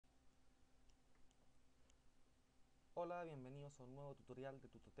Hola, bienvenidos a un nuevo tutorial de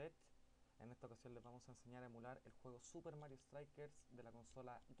Tutotech. En esta ocasión les vamos a enseñar a emular el juego Super Mario Strikers de la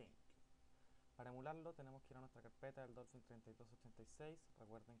consola GameCube. Para emularlo tenemos que ir a nuestra carpeta del Dolphin 3286.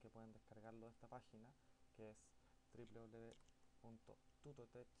 Recuerden que pueden descargarlo de esta página, que es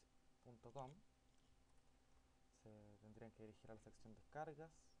www.tutotech.com. Se tendrían que dirigir a la sección descargas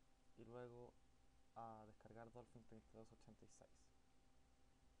y luego a descargar Dolphin 3286.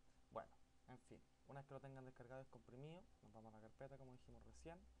 Bueno, en fin, una vez que lo tengan descargado y comprimido, nos vamos a la carpeta como dijimos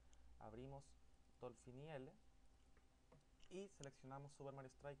recién, abrimos Dolphin IL y seleccionamos Super Mario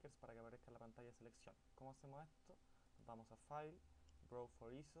Strikers para que aparezca en la pantalla de selección. ¿Cómo hacemos esto? Nos vamos a File, Browse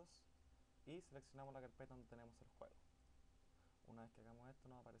for ISOs y seleccionamos la carpeta donde tenemos el juego. Una vez que hagamos esto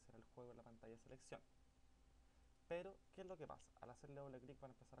nos va a aparecer el juego en la pantalla de selección. Pero, ¿qué es lo que pasa? Al hacerle doble clic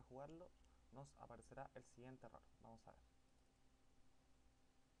para empezar a jugarlo, nos aparecerá el siguiente error. Vamos a ver.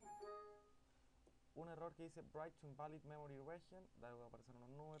 Un error que dice Write to Invalid Memory Region, luego aparecen unos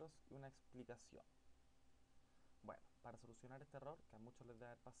números y una explicación. Bueno, para solucionar este error, que a muchos les debe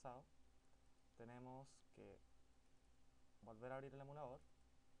haber pasado, tenemos que volver a abrir el emulador,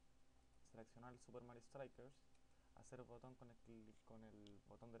 seleccionar el Super Mario Strikers, hacer un botón con el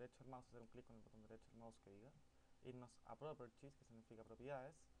botón derecho del mouse, hacer un clic con el botón derecho del mouse que diga, irnos a Properties, que significa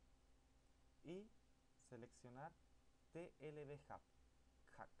propiedades, y seleccionar TLB Hack.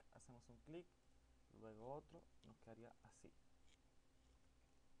 Hacemos un clic, luego otro, nos quedaría así.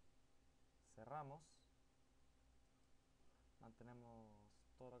 Cerramos, mantenemos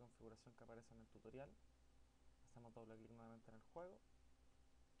toda la configuración que aparece en el tutorial, hacemos doble clic nuevamente en el juego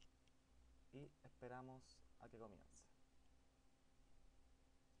y esperamos a que comience.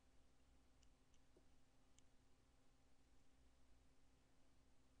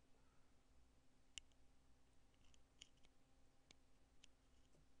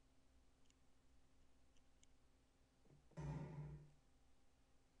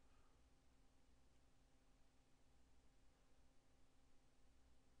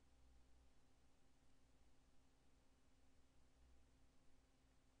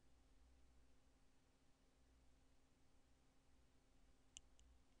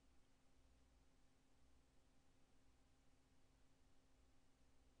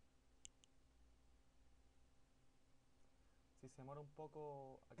 Si se demora un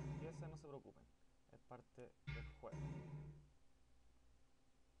poco a que empiece, no se preocupen, es parte del juego.